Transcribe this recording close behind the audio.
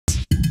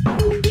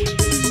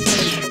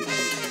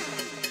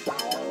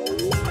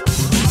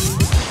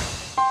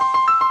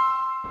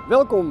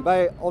Welkom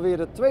bij alweer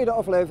de tweede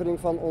aflevering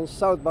van ons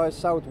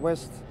SxSw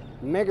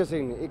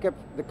Magazine. Ik heb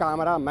de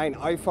camera, mijn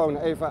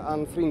iPhone, even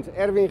aan vriend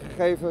Erwin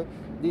gegeven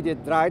die dit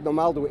draait.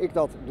 Normaal doe ik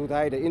dat, doet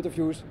hij de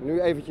interviews.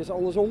 Nu eventjes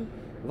andersom.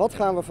 Wat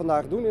gaan we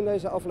vandaag doen in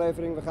deze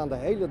aflevering? We gaan de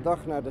hele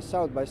dag naar de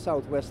SxSw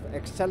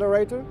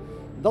Accelerator.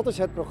 Dat is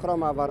het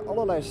programma waar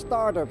allerlei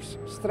start-ups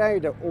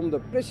strijden om de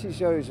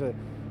prestigieuze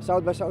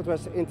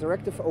SxSw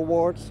Interactive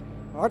Awards.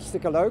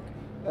 Hartstikke leuk.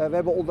 We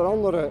hebben onder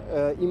andere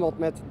iemand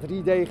met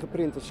 3D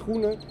geprinte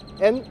schoenen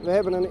en we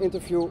hebben een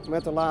interview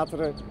met de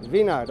latere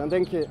winnaar. Dan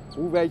denk je,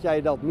 hoe weet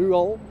jij dat nu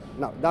al?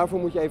 Nou, daarvoor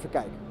moet je even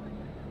kijken.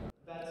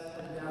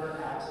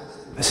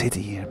 We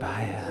zitten hier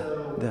bij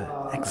de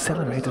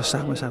Accelerator,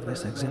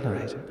 SxSw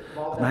Accelerator.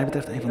 Wat mij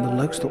betreft een van de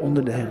leukste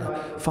onderdelen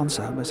van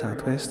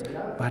SxSw,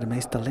 waar de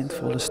meest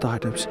talentvolle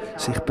start-ups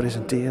zich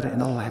presenteren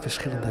in allerlei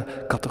verschillende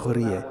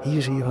categorieën.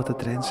 Hier zie je wat de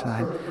trends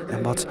zijn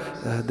en wat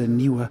de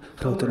nieuwe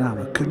grote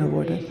namen kunnen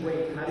worden.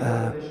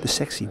 De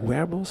sexy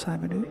Wearables zijn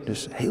we nu,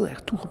 dus heel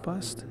erg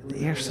toegepast. De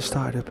eerste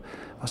start-up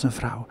was een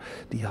vrouw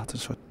die had een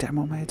soort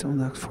thermometer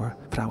ontdekt voor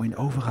vrouwen in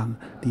overgang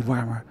die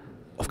warmer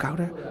of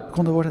kouder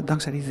konden worden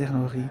dankzij die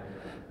technologie.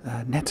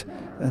 Net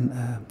een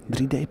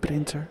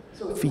 3D-printer,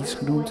 fiets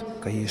genoemd,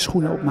 kan je je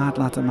schoenen op maat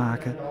laten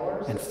maken.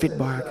 En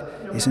Fitbark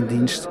is een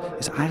dienst,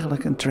 is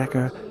eigenlijk een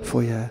tracker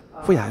voor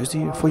je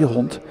huisdier, voor je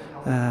hond.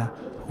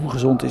 Hoe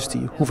gezond is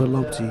die, hoeveel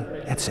loopt die,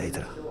 etc.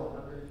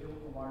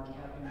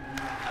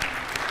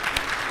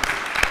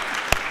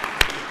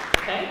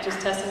 Okay, just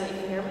testing that you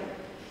can hear me.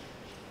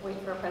 Wait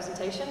for a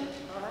presentation.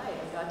 All right,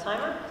 I've got a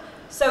timer.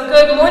 So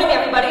good morning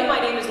everybody, my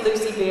name is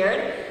Lucy Beard.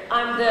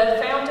 I'm the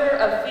founder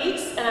of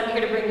Feets and I'm here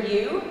to bring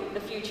you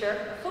the future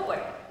of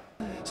footwear.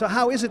 So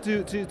how is it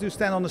to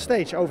stand on the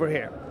stage over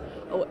here?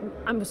 Oh,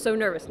 I'm so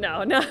nervous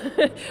now.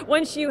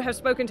 Once you have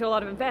spoken to a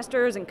lot of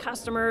investors and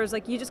customers,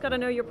 you just got to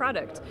know your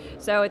product.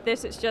 So at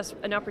this, it's just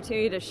an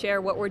opportunity to share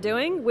what we're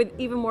doing with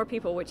even more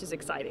people, which is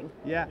exciting.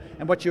 Yeah,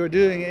 and what you're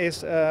doing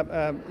is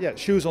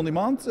shoes on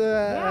demand. So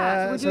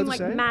we're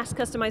doing mass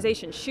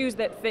customization, shoes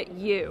that fit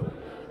you.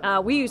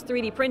 We use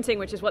 3D printing,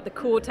 which is what the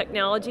cool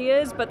technology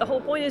is, but the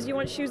whole point is you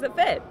want shoes that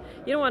fit.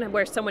 You don't want to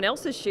wear someone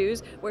else's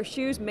shoes, wear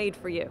shoes made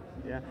for you.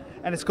 Yeah,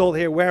 and it's called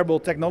here wearable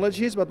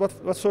technologies, but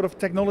what sort of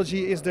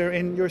technology is there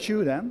in your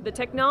shoe then? The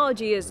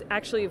technology is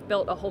actually we've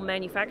built a whole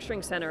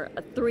manufacturing center,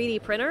 a 3D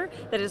printer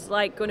that is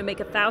going to make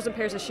 1,000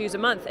 pairs of shoes a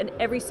month, and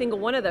every single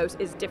one of those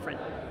is different.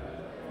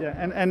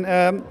 Yeah,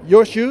 and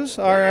your shoes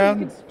are...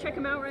 you can check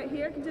them out right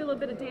here. I can do a little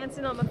bit of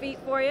dancing on my feet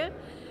for you.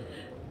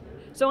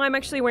 So I'm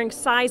actually wearing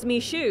Size Me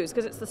shoes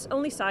because it's the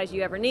only size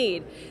you ever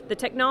need. The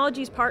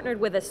technology's partnered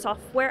with a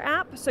software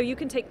app, so you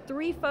can take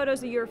 3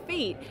 photos of your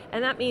feet,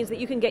 and that means that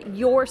you can get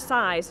your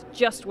size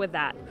just with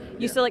that.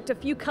 You select a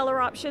few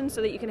color options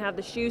so that you can have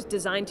the shoes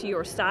designed to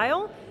your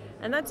style,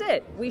 and that's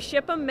it. We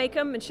ship them, make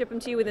them, and ship them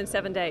to you within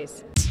 7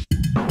 days.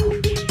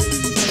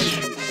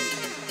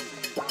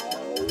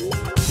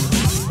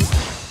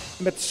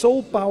 Met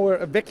soul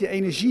power wek je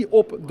energie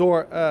op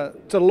door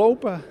te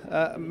lopen.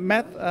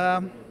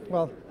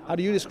 Well, how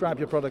do you describe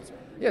your product?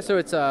 Yeah, so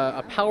it's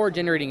a power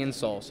generating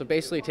insole. So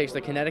basically it takes the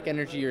kinetic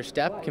energy of your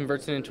step,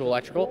 converts it into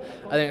electrical,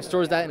 and then it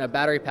stores that in a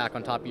battery pack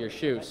on top of your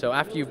shoe. So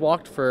after you've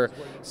walked for,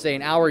 say,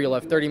 an hour, you'll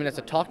have 30 minutes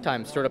of talk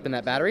time stored up in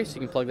that battery, so you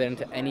can plug that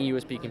into any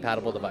USB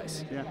compatible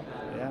device.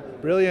 Yeah,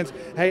 brilliant.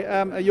 Hey,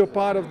 you're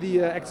part of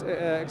the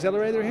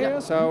accelerator here,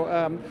 so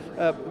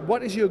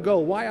what is your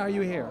goal? Why are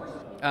you here?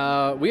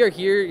 We are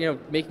here,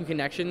 making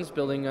connections,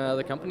 building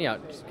the company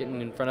out, just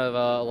getting in front of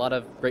a lot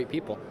of great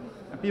people.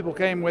 People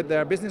came with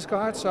their business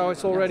cards, so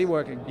it's already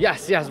working.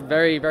 Yes,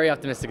 very, very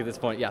optimistic at this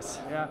point. Yes.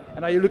 Yeah.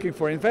 And are you looking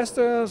for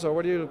investors, or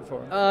what are you looking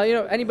for?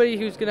 Anybody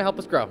who's going to help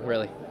us grow,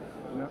 really.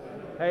 Yeah.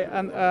 Hey,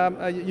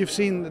 and you've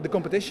seen the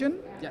competition.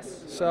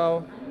 Yes.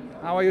 So,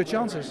 how are your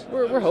chances?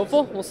 We're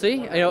hopeful. We'll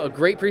see.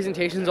 Great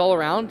presentations all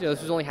around.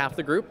 This was only half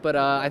the group, but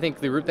I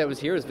think the group that was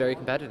here is very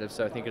competitive.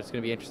 So I think it's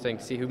going to be interesting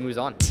to see who moves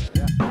on.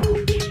 Yeah.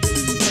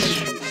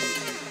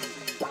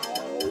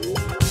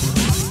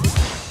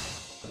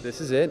 This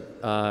is it.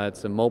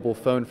 It's a mobile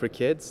phone for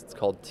kids. It's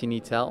called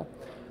Tinitell.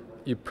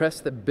 You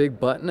press the big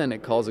button and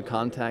it calls a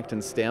contact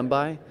in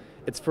standby.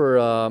 It's for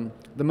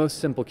the most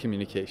simple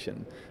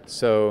communication.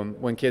 So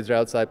when kids are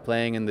outside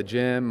playing in the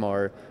gym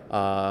or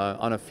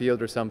on a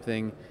field or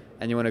something,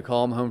 and you want to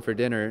call them home for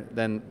dinner,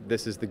 then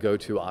this is the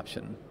go-to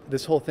option.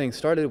 This whole thing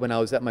started when I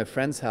was at my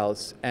friend's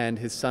house and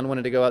his son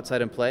wanted to go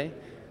outside and play.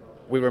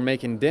 We were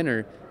making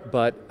dinner,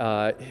 but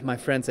my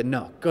friend said,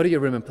 no, go to your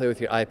room and play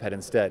with your iPad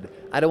instead.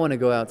 I don't want to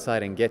go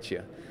outside and get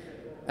you.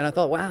 And I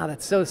thought, wow,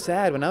 that's so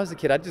sad. When I was a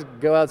kid, I'd just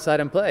go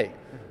outside and play.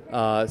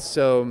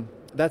 So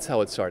that's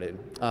how it started.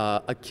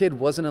 A kid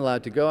wasn't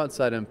allowed to go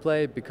outside and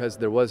play because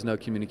there was no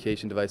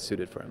communication device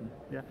suited for him.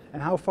 Yeah.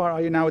 And how far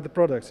are you now with the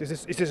products?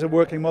 Is this a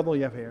working model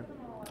you have here?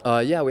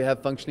 Yeah, we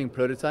have functioning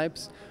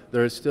prototypes.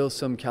 There are still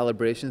some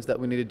calibrations that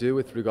we need to do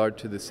with regard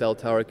to the cell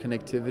tower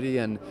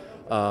connectivity and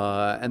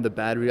the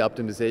battery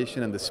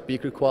optimization and the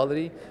speaker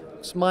quality.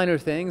 Just minor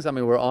things. I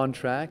mean, we're on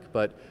track,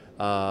 but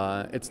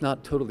It's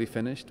not totally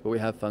finished, but we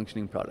have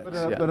functioning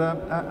products. But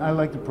I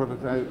like the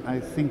product.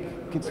 I think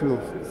kids will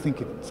think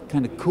it's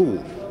kind of cool.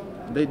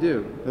 They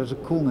do. There's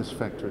a coolness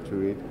factor to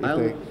it.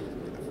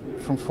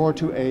 From 4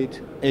 to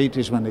 8, 8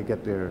 is when they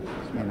get their,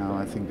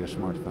 I think their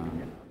smartphone.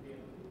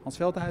 Hans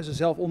Veldhuizen,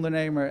 zelf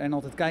ondernemer en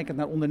altijd kijkend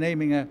naar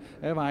ondernemingen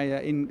waar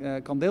je in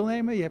kan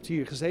deelnemen. Je hebt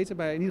hier gezeten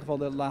bij in ieder geval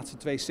de laatste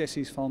 2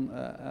 sessies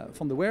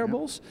van de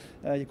Wearables.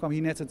 Je kwam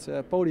hier net het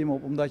podium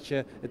op omdat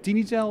je het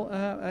Tinitell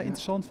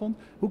interessant vond.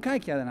 Hoe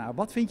kijk jij daarnaar?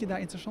 Wat vind je daar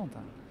interessant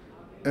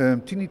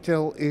aan?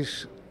 Tinitell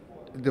is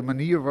de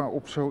manier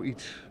waarop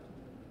zoiets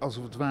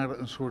alsof het ware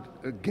een soort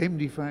game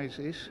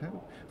device is, hè,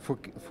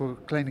 voor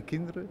kleine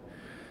kinderen.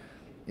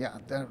 Ja,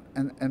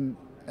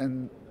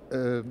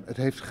 het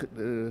heeft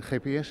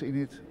GPS in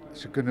het.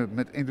 Ze kunnen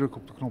met 1 druk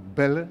op de knop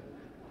bellen.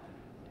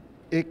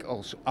 Ik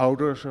als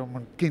ouder zou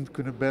mijn kind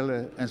kunnen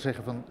bellen en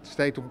zeggen van het is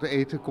tijd om te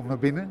eten, kom naar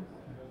binnen.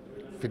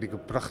 Vind ik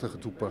een prachtige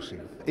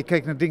toepassing. Ik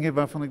kijk naar dingen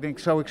waarvan ik denk,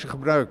 zou ik ze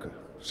gebruiken?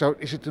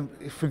 Is het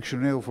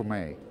functioneel voor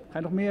mij? Ga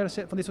je nog meer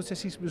van dit soort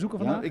sessies bezoeken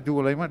vandaag? Ja, ik doe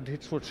alleen maar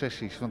dit soort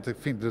sessies, want ik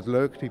vind het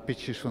leuk, die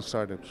pitches van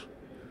start-ups.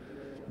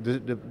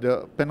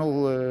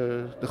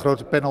 De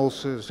grote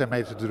panels zijn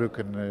mij te druk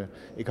en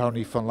ik hou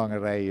niet van lange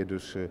rijen,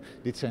 dus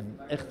dit zijn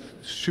echt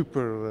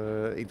super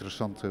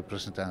interessante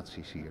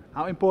presentaties hier.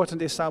 How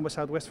important is South by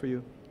Southwest for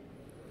you?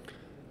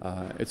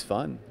 It's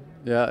fun.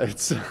 Yeah,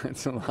 it's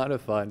a lot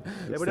of fun.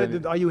 Yeah,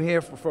 but are you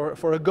here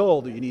for a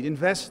goal? Do you need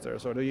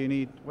investors or do you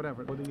need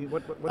whatever? What do you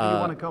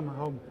want to come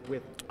home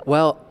with?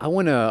 Well,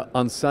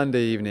 on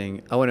Sunday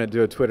evening, I want to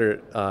do a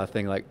Twitter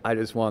thing like I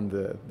just won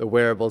the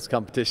Wearables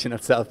competition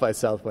at South by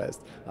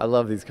Southwest. I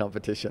love these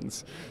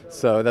competitions.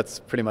 So that's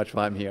pretty much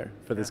why I'm here,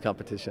 for this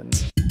competition.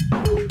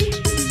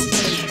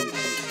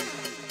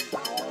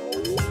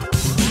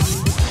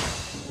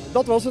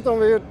 Dat was het dan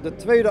weer, de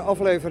tweede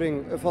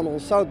aflevering van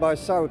ons South by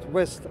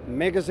Southwest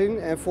Magazine.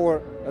 En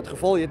voor het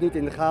geval je het niet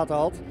in de gaten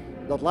had,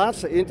 dat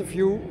laatste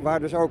interview, waar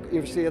dus ook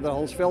investeerder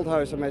Hans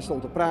Veldhuizen mee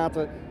stond te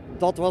praten,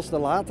 dat was de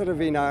latere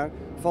winnaar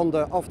van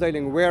de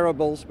afdeling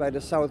Wearables bij de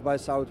South by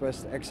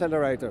Southwest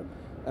Accelerator.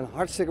 Een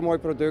hartstikke mooi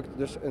product,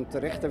 dus een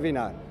terechte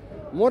winnaar.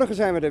 Morgen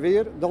zijn we er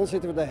weer, dan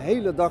zitten we de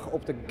hele dag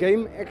op de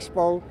Game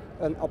Expo,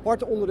 een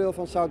apart onderdeel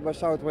van South by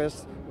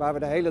Southwest, waar we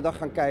de hele dag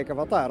gaan kijken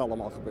wat daar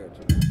allemaal gebeurt.